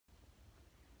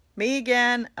Me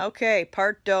again. Okay,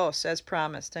 part dos, as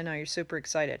promised. I know you're super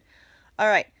excited. All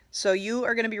right, so you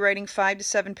are going to be writing 5 to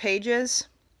 7 pages,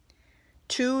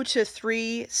 2 to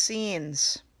 3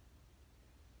 scenes.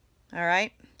 All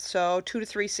right, so 2 to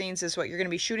 3 scenes is what you're going to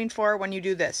be shooting for when you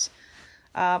do this.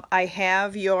 I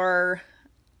have your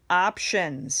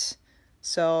options.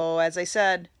 So, as I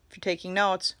said, if you're taking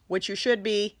notes, which you should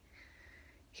be,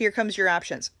 here comes your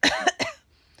options.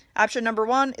 Option number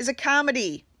 1 is a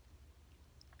comedy.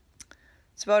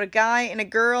 It's about a guy and a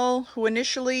girl who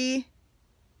initially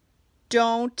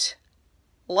don't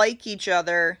like each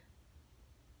other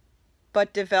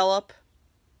but develop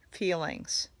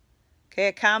feelings. Okay,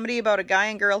 a comedy about a guy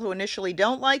and girl who initially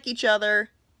don't like each other.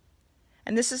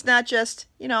 And this is not just,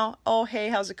 oh, hey,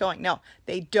 how's it going? No,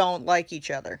 they don't like each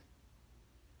other,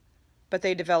 but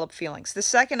they develop feelings. The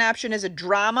second option is a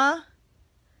drama.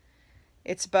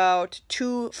 It's about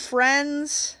two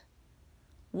friends,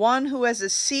 one who has a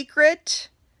secret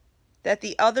that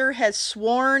the other has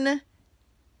sworn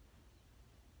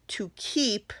to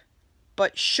keep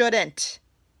but shouldn't.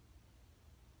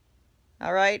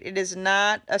 All right, it is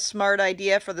not a smart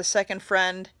idea for the second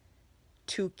friend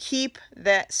to keep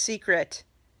that secret,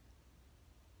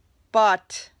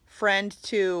 but friend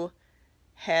 2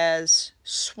 has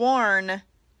sworn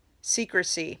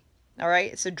secrecy. All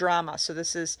right, it's a drama, so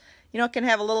this is, it can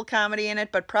have a little comedy in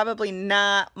it, but probably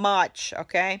not much,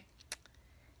 okay?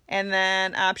 And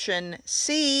then option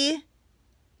C,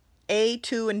 A,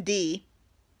 2, and D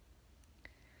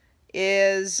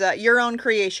is your own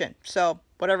creation, so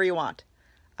whatever you want.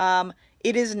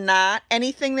 It is not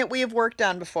anything that we have worked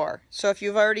on before. So if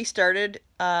you've already started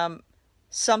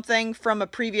something from a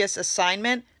previous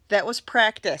assignment, that was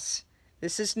practice.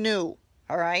 This is new,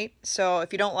 all right? So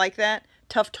if you don't like that,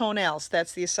 tough toenails,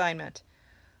 that's the assignment.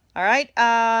 All right?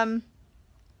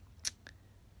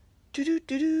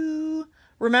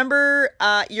 Remember,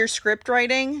 your script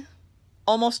writing,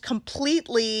 almost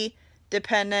completely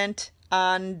dependent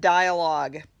on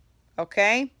dialogue,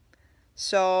 okay?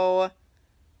 So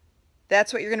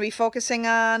that's what you're going to be focusing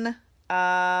on.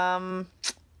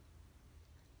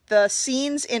 The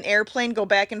scenes in Airplane go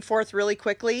back and forth really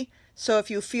quickly. So if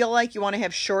you feel like you want to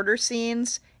have shorter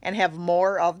scenes and have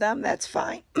more of them, that's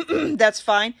fine. That's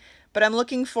fine. But I'm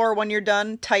looking for, when you're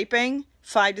done typing,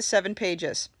 5 to 7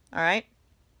 pages. All right?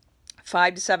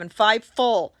 5 to 7. 5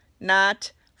 full,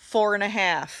 not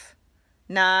 4.5.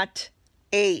 Not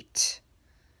 8.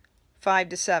 5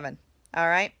 to 7. All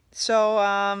right?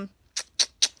 So,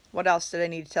 what else did I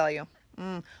need to tell you?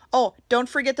 Oh, don't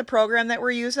forget the program that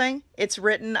we're using. It's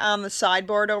written on the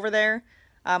sideboard over there.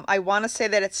 I want to say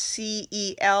that it's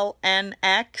CELNX.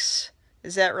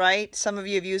 Is that right? Some of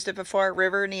you have used it before.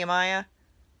 River, Nehemiah.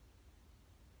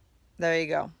 There you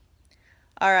go.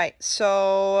 All right,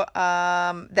 so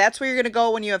that's where you're going to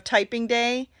go when you have typing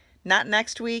day. Not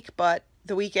next week, but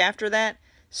the week after that.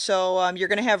 So you're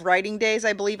going to have writing days,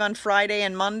 I believe, on Friday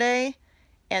and Monday.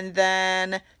 And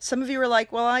then some of you are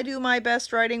like, well, I do my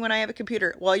best writing when I have a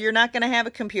computer. Well, you're not going to have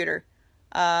a computer.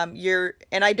 And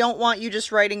I don't want you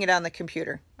just writing it on the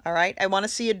computer. All right. I want to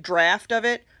see a draft of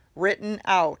it written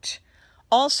out.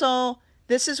 Also,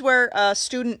 this is where a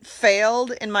student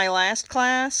failed in my last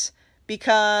class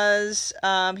because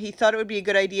he thought it would be a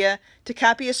good idea to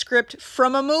copy a script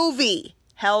from a movie.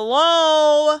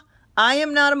 Hello. I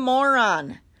am not a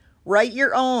moron. Write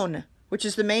your own, which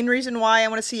is the main reason why I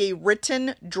want to see a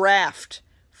written draft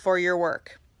for your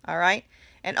work. All right?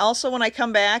 And also when I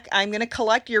come back, I'm going to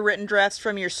collect your written drafts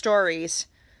from your stories.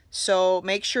 So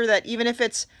make sure that even if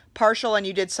it's partial and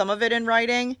you did some of it in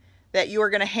writing, that you are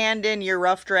going to hand in your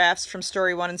rough drafts from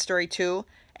story 1 and story 2,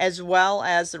 as well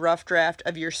as the rough draft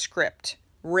of your script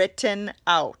written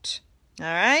out. All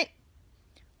right?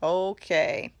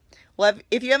 Okay. Well,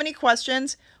 if you have any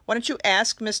questions, why don't you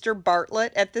ask Mr.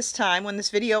 Bartlett at this time when this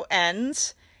video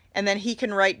ends, and then he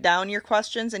can write down your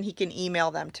questions and he can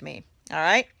email them to me. All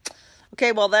right?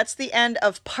 Okay, well, that's the end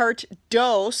of part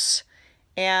dos,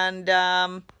 and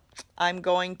I'm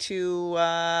going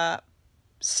to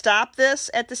stop this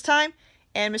at this time,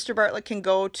 and Mr. Bartlett can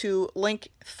go to link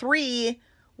 3,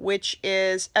 which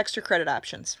is extra credit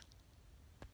options.